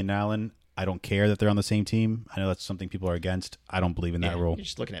Gordon, Keenan Allen. I don't care that they're on the same team. I know that's something people are against. I don't believe in that rule. You're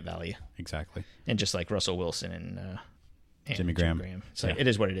just looking at value. Exactly. And just like Russell Wilson and Jimmy Graham. So it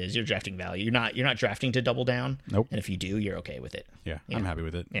is what it is. You're drafting value. You're not drafting to double down. Nope. And if you do, you're okay with it. Yeah. I'm happy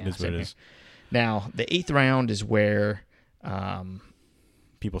with it. Yeah, it is what it is. Now, the 8th round is where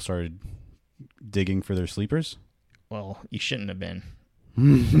people started digging for their sleepers. Well, you shouldn't have been.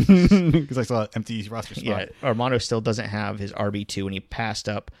 Because I saw an empty roster spot. Yeah, Armando still doesn't have his RB2, and he passed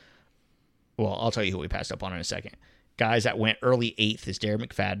up. Well, I'll tell you who he passed up on in a second. Guys that went early 8th is Darren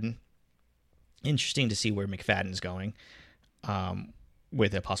McFadden. Interesting to see where McFadden's going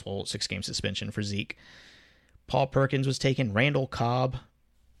with a possible 6-game suspension for Zeke. Paul Perkins was taken. Randall Cobb.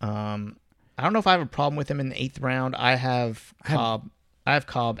 I don't know if I have a problem with him in the 8th round. I have Cobb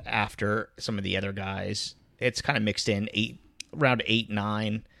after some of the other guys. It's kind of mixed in. Round 8,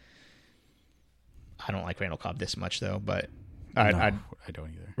 9. I don't like Randall Cobb this much though, but I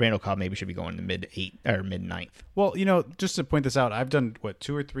don't either. Randall Cobb maybe should be going to mid 8 or mid 9th. Well, just to point this out, I've done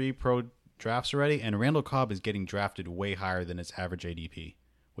 2 or 3 pro drafts already, and Randall Cobb is getting drafted way higher than its average ADP,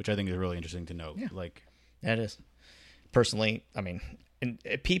 which I think is really interesting to note. Yeah. Like that is. Personally, I mean, in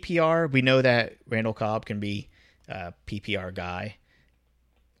PPR, we know that Randall Cobb can be a PPR guy.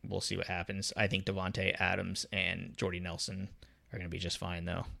 We'll see what happens. I think Devontae Adams and Jordy Nelson are going to be just fine,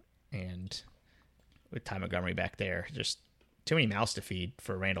 though. And with Ty Montgomery back there, just too many mouths to feed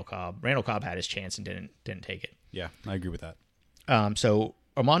for Randall Cobb. Randall Cobb had his chance and didn't take it. Yeah, I agree with that. So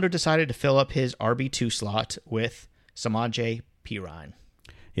Armando decided to fill up his RB2 slot with Samaje Perine.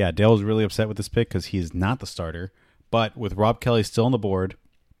 Yeah, Dale was really upset with this pick because he is not the starter. But with Rob Kelly still on the board,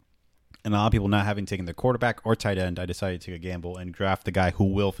 and a lot of people not having taken their quarterback or tight end, I decided to take a gamble and draft the guy who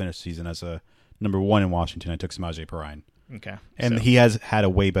will finish the season as a number 1 in Washington. I took Samaje Perine. Okay. And he has had a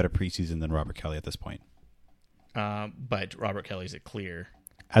way better preseason than Robert Kelly at this point. But Robert Kelly's a clear.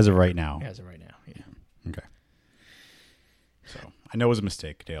 As of right now. As of right now, yeah. Okay. So, I know it was a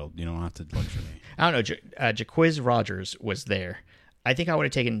mistake, Dale. You don't have to lecture me. I don't know. Jaquiz Rogers was there. I think I would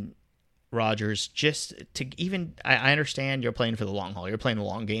have taken Rodgers just to even. I understand you're playing for the long haul. You're playing the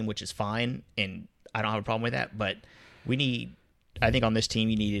long game, which is fine, and I don't have a problem with that. But we need. I think on this team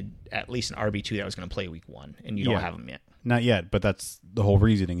you needed at least an RB2 that was going to play week 1, and you don't have him yet. Not yet, but that's the whole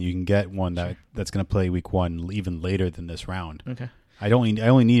reasoning. You can get one that's going to play week 1 even later than this round. Okay. I only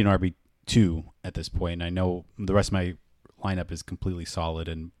need an RB2 at this point, and I know the rest of my lineup is completely solid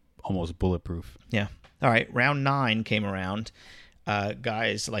and almost bulletproof. Yeah. All right, round 9 came around.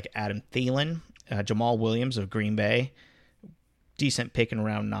 Guys like Adam Thielen, Jamal Williams of Green Bay, decent pick in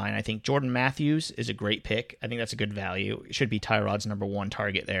round 9. I think Jordan Matthews is a great pick. I think that's a good value. It should be Tyrod's number 1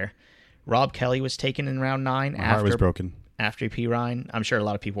 target there. Rob Kelly was taken in round 9. My heart was broken. After P. Ryan. I'm sure a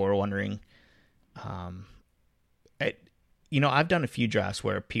lot of people were wondering. I've done a few drafts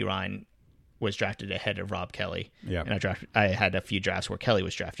where P. Ryan was drafted ahead of Rob Kelly. Yeah. And I had a few drafts where Kelly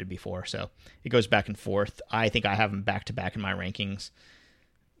was drafted before. So it goes back and forth. I think I have him back-to-back in my rankings.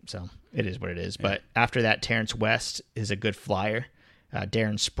 So it is what it is. Yeah. But after that, Terrence West is a good flyer.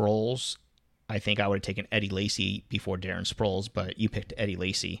 Darren Sproles, I think I would have taken Eddie Lacy before Darren Sproles, but you picked Eddie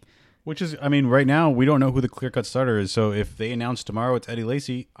Lacy. Which is, right now we don't know who the clear-cut starter is. So if they announce tomorrow it's Eddie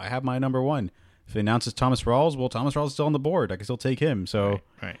Lacy, I have my number 1. If they announce it's Thomas Rawls, well, Thomas Rawls is still on the board. I can still take him. So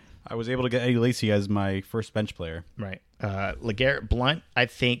right. I was able to get Eddie Lacy as my first bench player. Right. LeGarrette Blount, I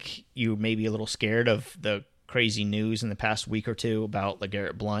think you may be a little scared of the crazy news in the past week or two about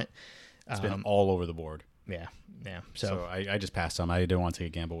LeGarrette Blount. It's been all over the board. Yeah. So I just passed on. I didn't want to take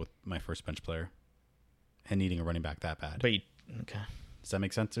a gamble with my first bench player and needing a running back that bad. But okay. Does that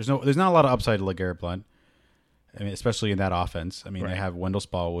make sense? There's not a lot of upside to LeGarrette Blount. Especially in that offense. They have Wendell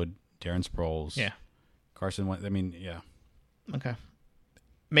Smallwood, Darren Sproles. Yeah. Carson Wentz. Yeah. Okay.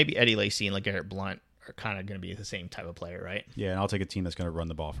 Maybe Eddie Lacy and LeGarrette Blount are kind of going to be the same type of player, right? Yeah, and I'll take a team that's going to run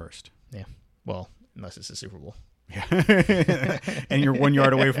the ball first. Yeah. Well, unless it's a Super Bowl. Yeah. And you're 1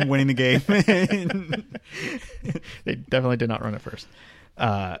 yard away from winning the game. They definitely did not run it first.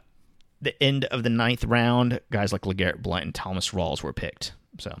 The end of the 9th round, guys like LeGarrette Blount and Thomas Rawls were picked.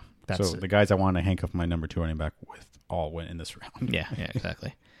 So the guys I want to handcuff my number 2 running back with all went in this round. Yeah,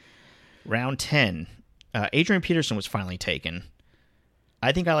 exactly. Round 10, Adrian Peterson was finally taken.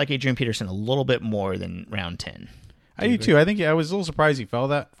 I think I like Adrian Peterson a little bit more than round 10. I do too. I think I was a little surprised he fell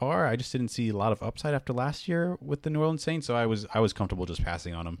that far. I just didn't see a lot of upside after last year with the New Orleans Saints, so I was comfortable just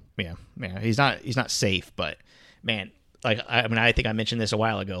passing on him. Yeah. He's not safe, but man, I think I mentioned this a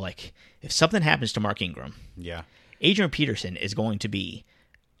while ago. Like, if something happens to Mark Ingram, Adrian Peterson is going to be,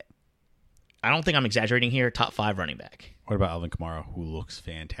 I don't think I'm exaggerating here, top 5 running back. What about Alvin Kamara, who looks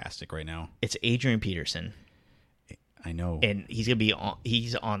fantastic right now? It's Adrian Peterson. I know. And he's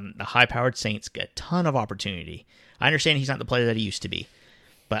on the high-powered Saints, get a ton of opportunity. I understand he's not the player that he used to be,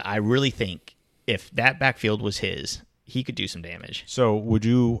 but I really think if that backfield was his, he could do some damage. So would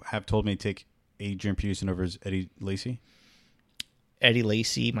you have told me to take Adrian Peterson over Eddie Lacy? Eddie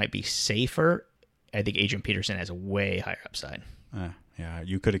Lacy might be safer. I think Adrian Peterson has a way higher upside. Yeah,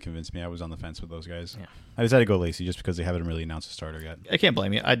 you could have convinced me. I was on the fence with those guys. Yeah. I decided to go Lacy just because they haven't really announced a starter yet. I can't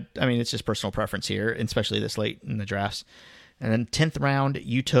blame you. I mean, it's just personal preference here, especially this late in the drafts. And then 10th round,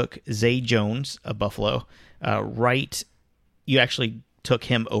 you took Zay Jones of Buffalo. You actually took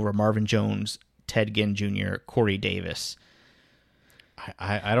him over Marvin Jones, Ted Ginn Jr., Corey Davis.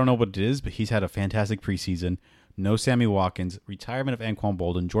 I don't know what it is, but he's had a fantastic preseason. No Sammy Watkins, retirement of Anquan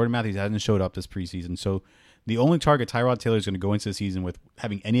Bolden. Jordan Matthews hasn't showed up this preseason, so the only target Tyrod Taylor is going to go into the season with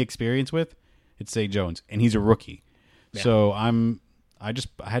having any experience with, it's Zay Jones, and he's a rookie. Yeah. So I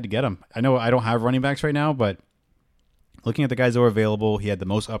had to get him. I know I don't have running backs right now, but looking at the guys that were available, he had the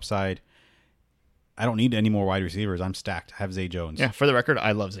most upside. I don't need any more wide receivers. I'm stacked. I have Zay Jones. Yeah, for the record,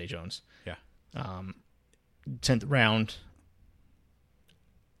 I love Zay Jones. Yeah. 10th round,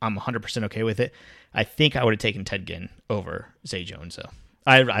 I'm 100% okay with it. I think I would have taken Ted Ginn over Zay Jones, though.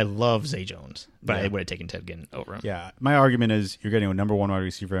 I love Zay Jones, but I would have taken Ted Ginn over him. Yeah, my argument is you're getting a number 1 wide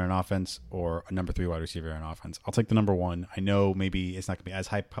receiver in an offense or a number 3 wide receiver in an offense. I'll take the number 1. I know maybe it's not going to be as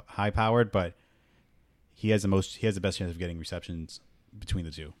high powered, but he has the best chance of getting receptions between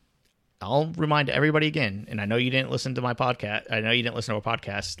the two. I'll remind everybody again, and I know you didn't listen to my podcast. I know you didn't listen to our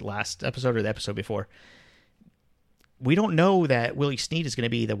podcast last episode or the episode before. We don't know that Willie Snead is going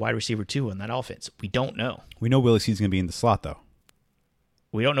to be the wide receiver 2 in that offense. We don't know. We know Willie Snead's going to be in the slot, though.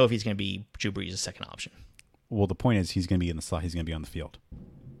 We don't know if he's going to be Drew Brees' second option. Well, the point is he's going to be in the slot. He's going to be on the field.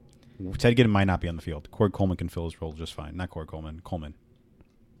 Ted Ginn might not be on the field. Corey Coleman can fill his role just fine. Not Corey Coleman.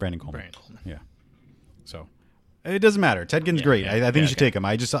 Brandon Coleman. Yeah. So it doesn't matter. Ted Ginn's great. I think you should take him.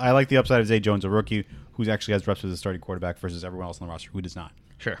 I like the upside of Zay Jones, a rookie who actually has reps as a starting quarterback versus everyone else on the roster who does not.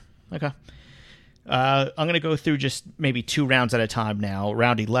 Sure. Okay. I'm going to go through just maybe 2 rounds at a time now.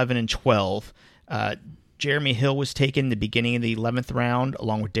 Round 11 and 12. Jeremy Hill was taken in the beginning of the 11th round,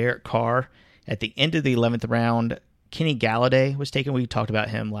 along with Derek Carr. At the end of the 11th round, Kenny Galladay was taken. We talked about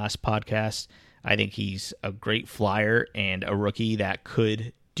him last podcast. I think he's a great flyer and a rookie that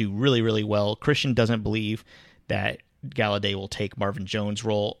could do really, really well. Christian doesn't believe that Galladay will take Marvin Jones'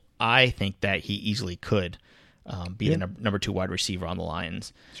 role. I think that he easily could be the number 2 wide receiver on the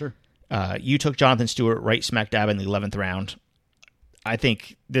Lions. Sure. You took Jonathan Stewart right smack dab in the 11th round. I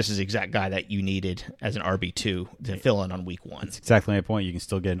think this is the exact guy that you needed as an RB2 to fill in on week 1. That's exactly my point. You can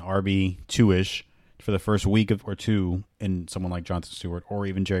still get an RB2-ish for the first week or two in someone like Jonathan Stewart or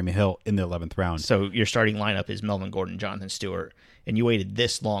even Jeremy Hill in the 11th round. So your starting lineup is Melvin Gordon, Jonathan Stewart, and you waited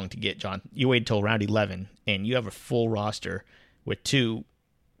this long to get you waited till round 11, and you have a full roster with 2,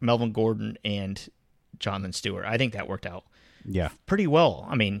 Melvin Gordon and Jonathan Stewart. I think that worked out pretty well.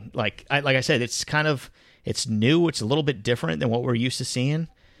 I mean, like I said, it's new. It's a little bit different than what we're used to seeing.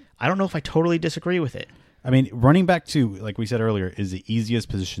 I don't know if I totally disagree with it. I mean, running back 2, like we said earlier, is the easiest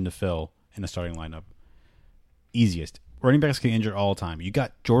position to fill in a starting lineup. Easiest. Running backs get injured all the time. You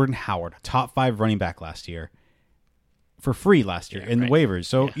got Jordan Howard, top 5 running back last year, for free last year in the waivers.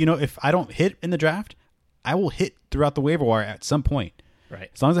 So, if I don't hit in the draft, I will hit throughout the waiver wire at some point. Right.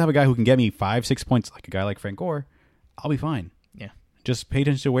 As long as I have a guy who can get me 5-6 points, like a guy like Frank Gore, I'll be fine. Yeah. Just pay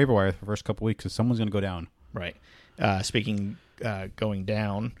attention to the waiver wire for the first couple weeks because someone's going to go down. Right. Speaking going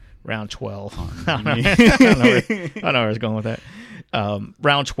down, round 12. I don't know where I was going with that.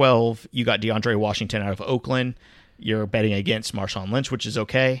 Round 12, you got DeAndre Washington out of Oakland. You're betting against Marshawn Lynch, which is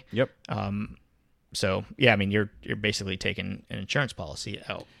okay. Yep. So, yeah, I mean, you're basically taking an insurance policy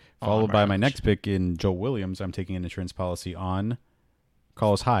out. Followed by my next pick in Joe Williams, I'm taking an insurance policy on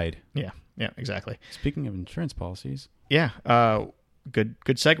Carlos Hyde. Yeah, exactly. Speaking of insurance policies. Yeah, good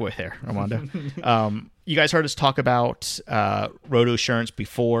segue there, Armando. You guys heard us talk about Roto Insurance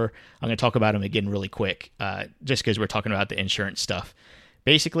before. I'm going to talk about them again really quick, just because we're talking about the insurance stuff.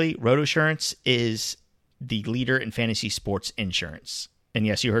 Basically, Roto Insurance is the leader in fantasy sports insurance. And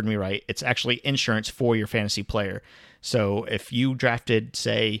yes, you heard me right. It's actually insurance for your fantasy player. So if you drafted,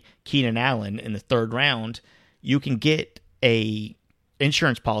 say, Keenan Allen in the 3rd round, you can get a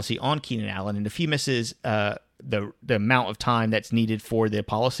insurance policy on Keenan Allen. And if he misses the amount of time that's needed for the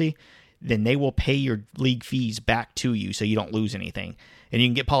policy, then they will pay your league fees back to you so you don't lose anything. And you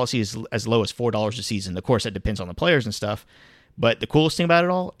can get policies as low as $4 a season. Of course, that depends on the players and stuff. But the coolest thing about it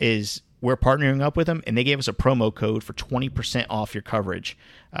all is we're partnering up with them, and they gave us a promo code for 20% off your coverage.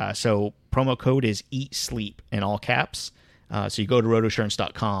 So promo code is Eat Sleep in all caps. So you go to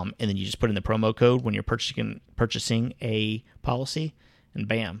rotoinsurance.com, and then you just put in the promo code when you're purchasing a policy, and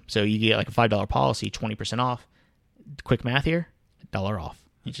bam. So you get like a $5 policy, 20% off. Quick math here, $1 off.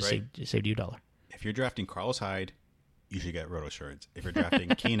 You just saved you $1. If you're drafting Carlos Hyde, you should get Roto Insurance. If you're drafting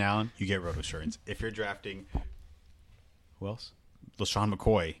Keenan Allen, you get Roto Insurance. If you're drafting who else? LaShawn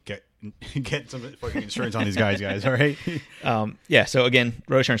McCoy, get some fucking insurance on these guys, all right? Yeah, so again,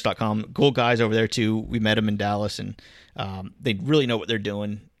 rotoinsurance.com. Cool guys over there too. We met them in Dallas, and they really know what they're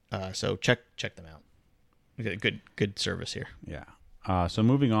doing. So check them out. We got a good service here. Yeah. So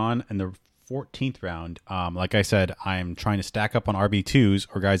moving on, in the 14th round, like I said, I'm trying to stack up on RB2s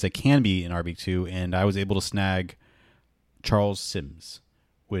or guys that can be in RB2, and I was able to snag Charles Sims,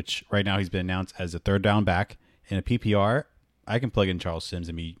 which right now he's been announced as a 3rd down back. In a PPR, I can plug in Charles Sims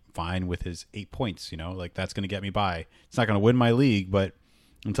and be fine with his 8 points. Like that's going to get me by. It's not going to win my league, but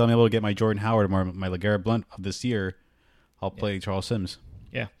until I'm able to get my Jordan Howard or my LeGarrette Blount of this year, I'll play Charles Sims.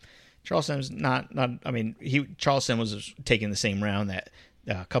 Yeah, Charles Sims Charles Sims was taking the same round that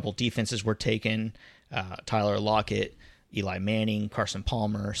a couple defenses were taken. Tyler Lockett, Eli Manning, Carson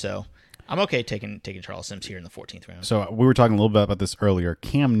Palmer. So I'm okay taking Charles Sims here in the 14th round. So we were talking a little bit about this earlier.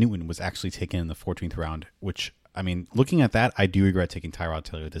 Cam Newton was actually taken in the 14th round, which, I mean, looking at that, I do regret taking Tyrod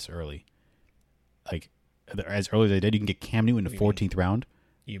Taylor this early. Like, as early as I did, you can get Cam Newton in the 14th round.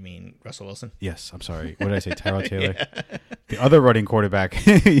 You mean Russell Wilson? Yes, I'm sorry. What did I say? Tyrod Taylor? Yeah. The other running quarterback.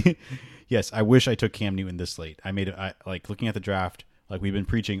 Yes, I wish I took Cam Newton this late. Like, looking at the draft, like we've been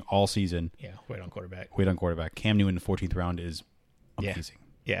preaching all season. Yeah, wait on quarterback. Cam Newton in the 14th round is amazing.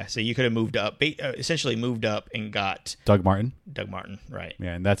 Yeah, so you could have moved up, essentially moved up and got Doug Martin, right?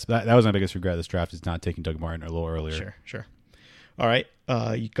 Yeah, and that was my biggest regret of this draft is not taking Doug Martin a little earlier. Sure. All right,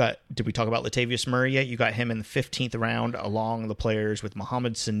 did we talk about Latavius Murray yet? You got him in the 15th round along the players with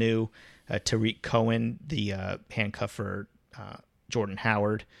Mohamed Sanu, Tariq Cohen, the handcuff for Jordan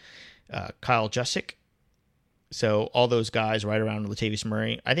Howard, Kyle Juszczyk. So all those guys right around Latavius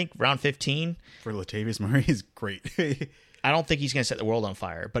Murray. I think round 15 for Latavius Murray is great. I don't think he's going to set the world on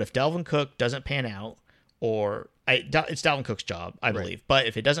fire. But if Dalvin Cook doesn't pan out, it's Dalvin Cook's job, I believe. Right. But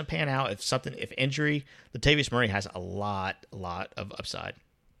if it doesn't pan out, if injury, Latavius Murray has a lot of upside.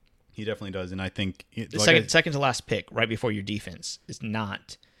 He definitely does, and I think second to last pick, right before your defense, is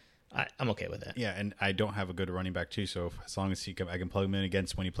not. I'm okay with that. Yeah, and I don't have a good running back too, so as long as I can plug him in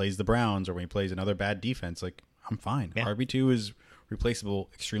against when he plays the Browns or when he plays another bad defense, like I'm fine. Yeah. RB2 is replaceable,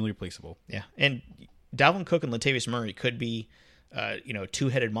 extremely replaceable. Yeah, and Dalvin Cook and Latavius Murray could be,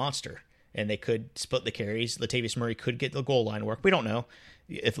 two-headed monster, and they could split the carries. Latavius Murray could get the goal line work. We don't know.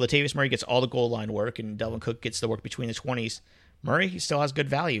 If Latavius Murray gets all the goal line work and Dalvin Cook gets the work between the 20s, Murray he still has good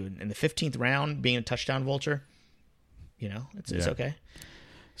value. In the 15th round, being a touchdown vulture, it's okay.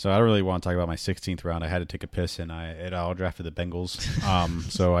 So I don't really want to talk about my 16th round. I had to take a piss, and I all drafted the Bengals.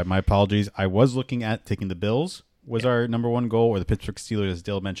 So my apologies. I was looking at taking the Bills was our number one goal, or the Pittsburgh Steelers, as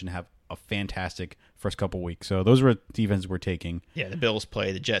Dale mentioned, have a fantastic first couple weeks. So those were defenses we're taking. Yeah, the Bills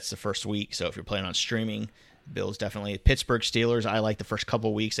play the Jets the first week. So if you're playing on streaming, Bills definitely. Pittsburgh Steelers, I like the first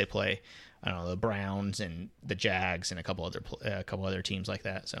couple weeks. They play, the Browns and the Jags and a couple other teams like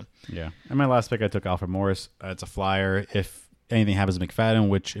that. So yeah, and my last pick I took Alfred Morris. It's a flyer. If anything happens to McFadden,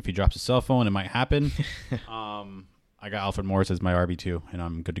 which if he drops his cell phone, it might happen. I got Alfred Morris as my RB2, and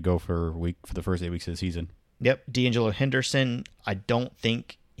I'm good to go for the first 8 weeks of the season. Yep, D'Angelo Henderson. I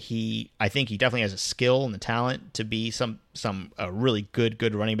think he definitely has a skill and the talent to be some really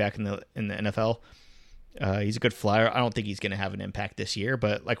good running back in the NFL. He's a good flyer. I don't think he's going to have an impact this year,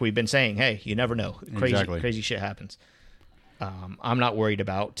 but like we've been saying, hey, you never know. Crazy shit happens. I'm not worried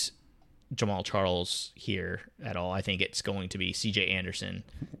about Jamal Charles here at all. I think it's going to be C.J. Anderson.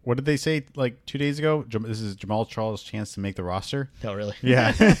 What did they say like 2 days ago? This is Jamal Charles' chance to make the roster. Oh, really?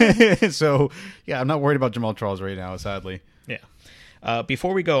 Yeah. So, yeah, I'm not worried about Jamal Charles right now, sadly. Yeah.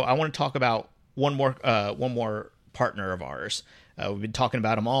 Before we go, I want to talk about one more partner of ours. We've been talking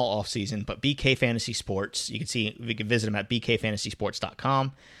about them all off season, but BK Fantasy Sports. You can visit them at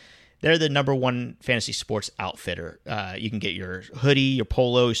bkfantasysports.com. They're the number one fantasy sports outfitter. You can get your hoodie, your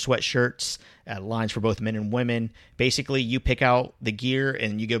polos, sweatshirts, lines for both men and women. Basically, you pick out the gear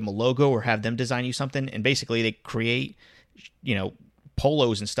and you give them a logo or have them design you something. And basically, they create,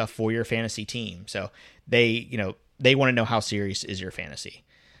 polos and stuff for your fantasy team. So they want to know how serious is your fantasy.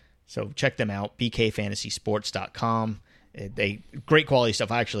 So check them out, bkfantasysports.com. They great quality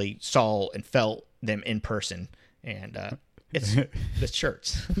stuff. I actually saw and felt them in person, and it's the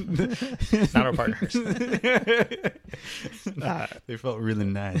shirts, not our partners. They felt really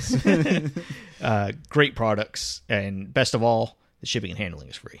nice. Great products, and best of all, the shipping and handling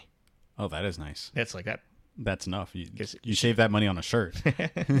is free. Oh, that is nice. That's like that. That's enough. You save that money on a shirt.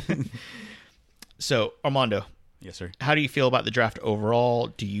 So, Armando. Yes, sir. How do you feel about the draft overall?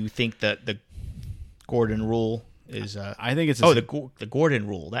 Do you think that the Gordon rule is? I think it's the Gordon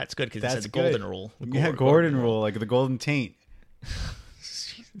rule. That's good because it said the golden rule. Gordon rule, like the golden taint.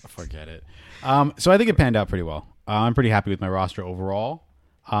 Forget it. So I think it panned out pretty well. I'm pretty happy with my roster overall.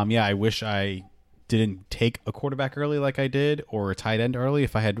 I wish I didn't take a quarterback early like I did, or a tight end early.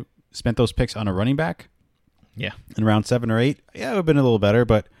 If I had spent those picks on a running back, in round 7 or 8, it would have been a little better.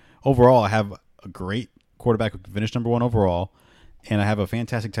 But overall, I have a great quarterback who can finish number 1 overall, and I have a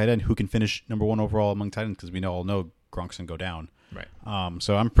fantastic tight end who can finish number 1 overall among tight ends, because we all know Gronk's can go down. Right.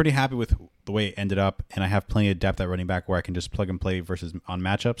 So I'm pretty happy with the way it ended up, and I have plenty of depth at running back where I can just plug and play versus on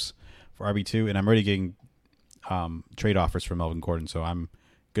matchups for RB2, and I'm already getting trade offers from Melvin Gordon, so I'm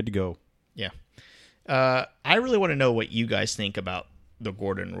good to go. Yeah. I really want to know what you guys think about the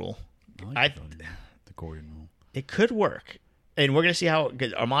Gordon rule. The Gordon rule. It could work. And we're going to see how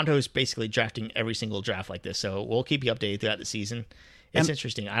Armando is basically drafting every single draft like this, so we'll keep you updated throughout the season. It's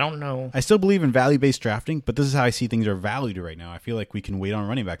interesting. I don't know. I still believe in value-based drafting, but this is how I see things are valued right now. I feel like we can wait on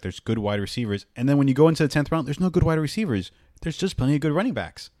running back. There's good wide receivers. And then when you go into the 10th round, there's no good wide receivers. There's just plenty of good running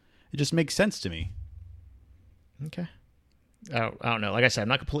backs. It just makes sense to me. Okay. I don't know. Like I said, I'm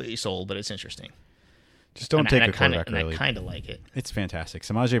not completely sold, but it's interesting. Just don't take a quarterback early. And I kind of like it. It's fantastic.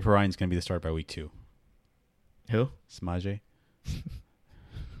 Samaje Perine is going to be the start by week 2. Who? Samaje.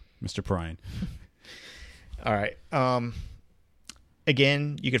 Mr. Perine. All right.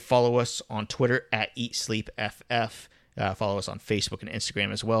 Again, you can follow us on Twitter at EatSleepFF. Follow us on Facebook and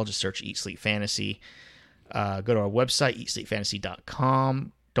Instagram as well. Just search Eat Sleep Fantasy. Go to our website,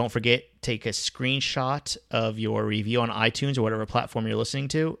 eatsleepfantasy.com. Don't forget, take a screenshot of your review on iTunes or whatever platform you're listening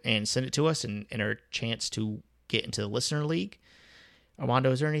to and send it to us and enter a chance to get into the Listener League. Armando,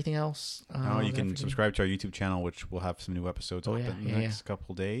 is there anything else? You can subscribe to our YouTube channel, which will have some new episodes in the next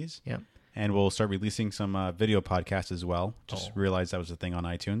couple days. Yep. And we'll start releasing some video podcasts as well. Just realized that was a thing on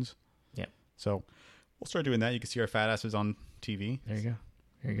iTunes. Yep. So we'll start doing that. You can see our fat asses on TV. There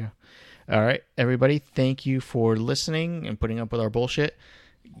you go. All right, everybody. Thank you for listening and putting up with our bullshit.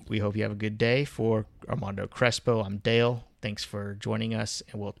 We hope you have a good day. For Armando Crespo, I'm Dale. Thanks for joining us,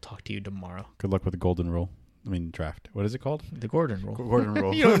 and we'll talk to you tomorrow. Good luck with the golden rule. Draft. What is it called? The Gordon rule. Gordon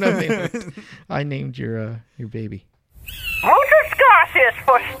rule. You don't know. I named your baby. Moses Gracias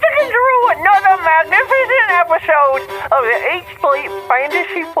for sticking through another magnificent episode of the Eat Sleep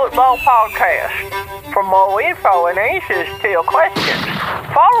Fantasy Football Podcast. For more info and answers to your questions,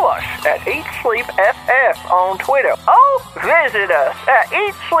 follow us at EatSleepFF on Twitter or visit us at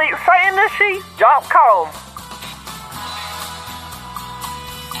EatSleepFantasy.com.